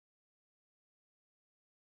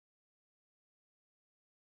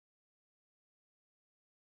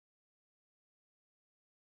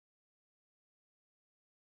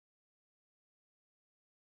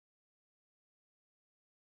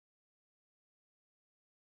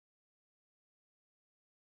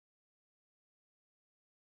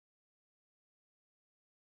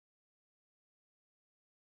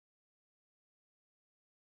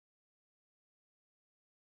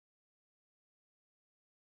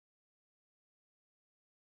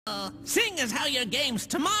Seeing as how your game's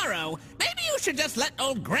tomorrow, maybe you should just let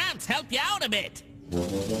old Gramps help you out a bit.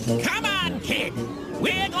 Come on, kid!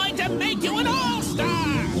 We're going to make you an all-star!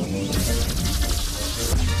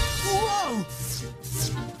 Whoa!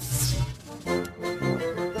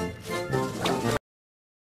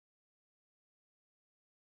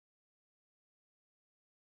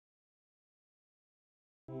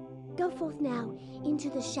 Go forth now into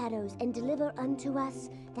the shadows and deliver unto us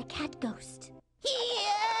the cat ghost. Here,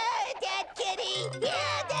 dead kitty!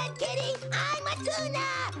 Here, dead kitty! I'm a tuna!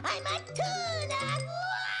 I'm a tuna!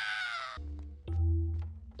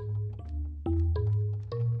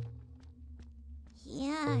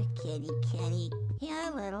 Here, kitty, kitty. Here,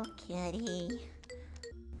 little kitty.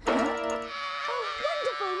 Oh,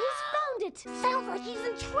 wonderful! He's found it! Sounds like he's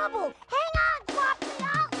in trouble! Hang on, Flopsy!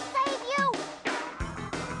 I'll save you!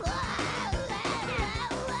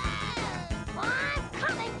 I'm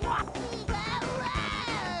coming, Flopsy!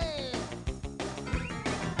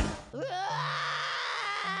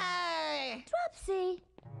 Dropsy!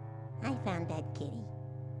 I found that kitty.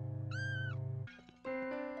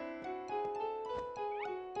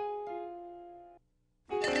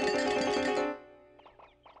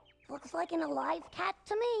 Looks like an alive cat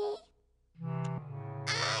to me.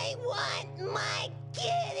 I want my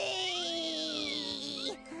kitty!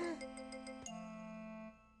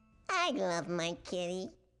 I love my kitty.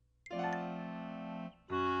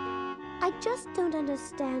 I just don't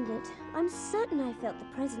understand it. I'm certain I felt the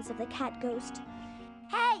presence of the cat ghost.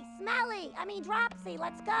 Hey, Smelly! Dropsy,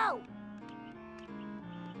 let's go!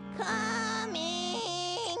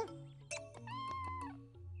 Coming!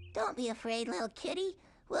 Don't be afraid, little kitty.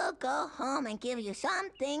 We'll go home and give you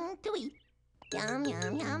something to eat. Yum,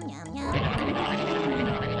 yum, yum, yum, yum.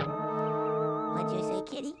 What'd you say,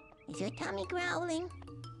 kitty? Is your tummy growling?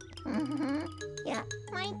 Mm-hmm. Yeah,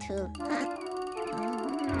 mine too.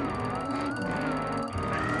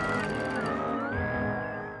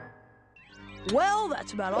 Well,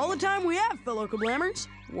 that's about all the time we have, fellow Kablammers.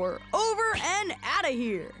 We're over and out of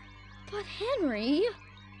here. But Henry,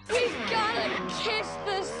 we've gotta kiss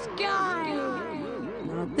the sky.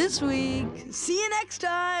 Not this week. See you next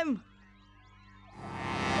time.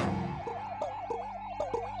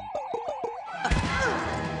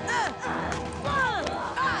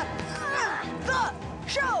 The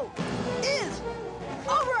show is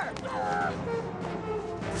over.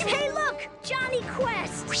 Hey, look! Johnny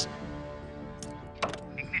Quest!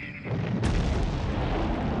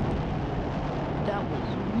 That was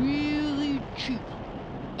really cheap.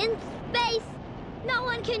 In space, no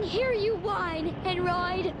one can hear you whine and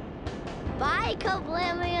ride. Bye,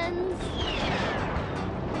 Kablamians.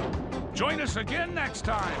 Join us again next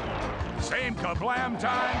time. Same Kablam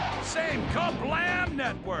time, same Kablam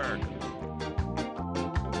network.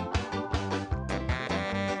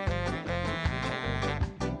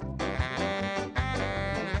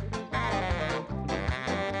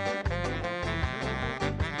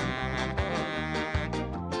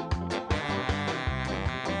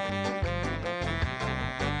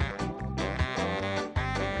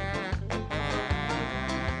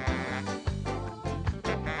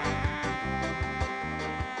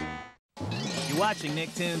 You're watching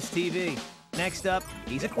Nicktoons TV. Next up,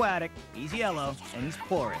 he's aquatic, he's yellow, and he's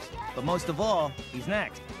porous. But most of all, he's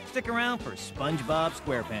next. Stick around for SpongeBob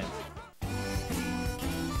SquarePants.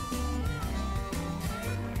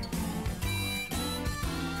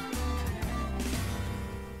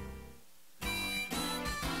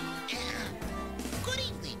 Good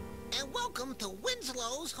evening, and welcome to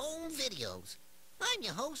Winslow's Home Videos. I'm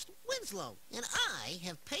your host, Winslow, and I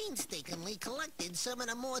have painstakingly collected some of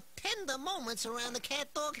the more tender moments around the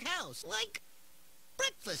CatDog house, like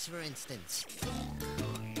breakfast, for instance.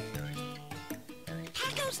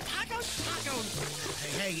 Tacos, tacos,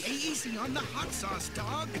 tacos. Hey, easy on the hot sauce,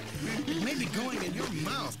 dog. It may be going in your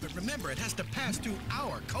mouth, but remember, it has to pass through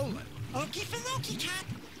our colon. Okie dokie, cat.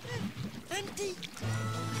 Empty.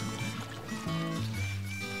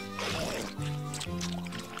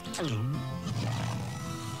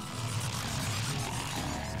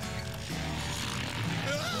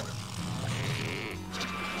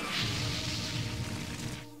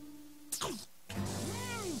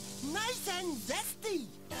 Nice and zesty.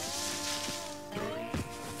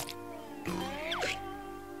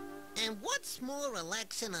 And what's more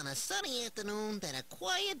relaxing on a sunny afternoon than a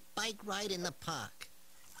quiet bike ride in the park?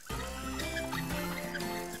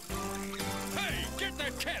 Hey, get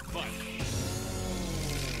that cat butt!